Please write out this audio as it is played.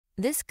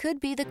This could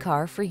be the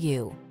car for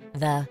you.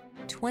 The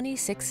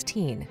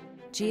 2016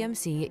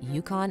 GMC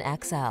Yukon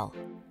XL.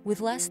 With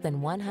less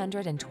than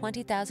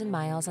 120,000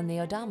 miles on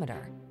the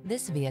odometer,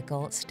 this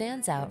vehicle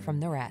stands out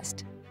from the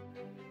rest.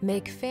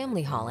 Make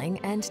family hauling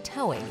and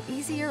towing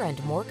easier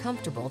and more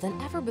comfortable than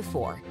ever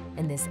before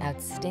in this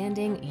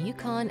outstanding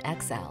Yukon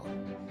XL.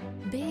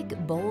 Big,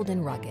 bold,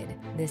 and rugged,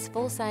 this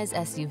full-size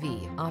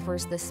SUV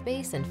offers the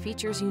space and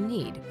features you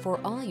need for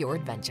all your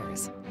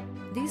adventures.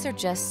 These are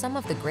just some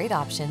of the great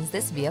options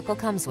this vehicle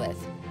comes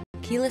with: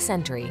 keyless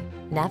entry,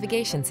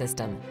 navigation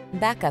system,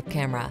 backup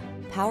camera,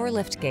 power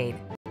liftgate,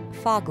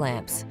 fog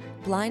lamps,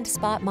 blind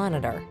spot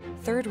monitor,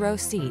 third row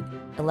seat,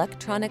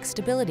 electronic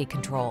stability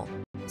control,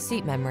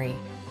 seat memory,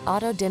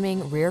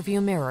 auto-dimming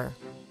rear-view mirror.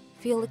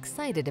 Feel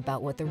excited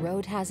about what the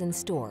road has in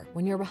store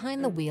when you're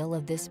behind the wheel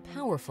of this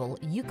powerful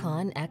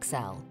Yukon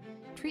XL.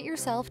 Treat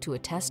yourself to a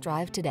test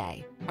drive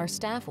today. Our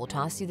staff will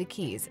toss you the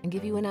keys and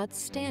give you an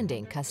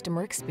outstanding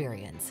customer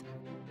experience.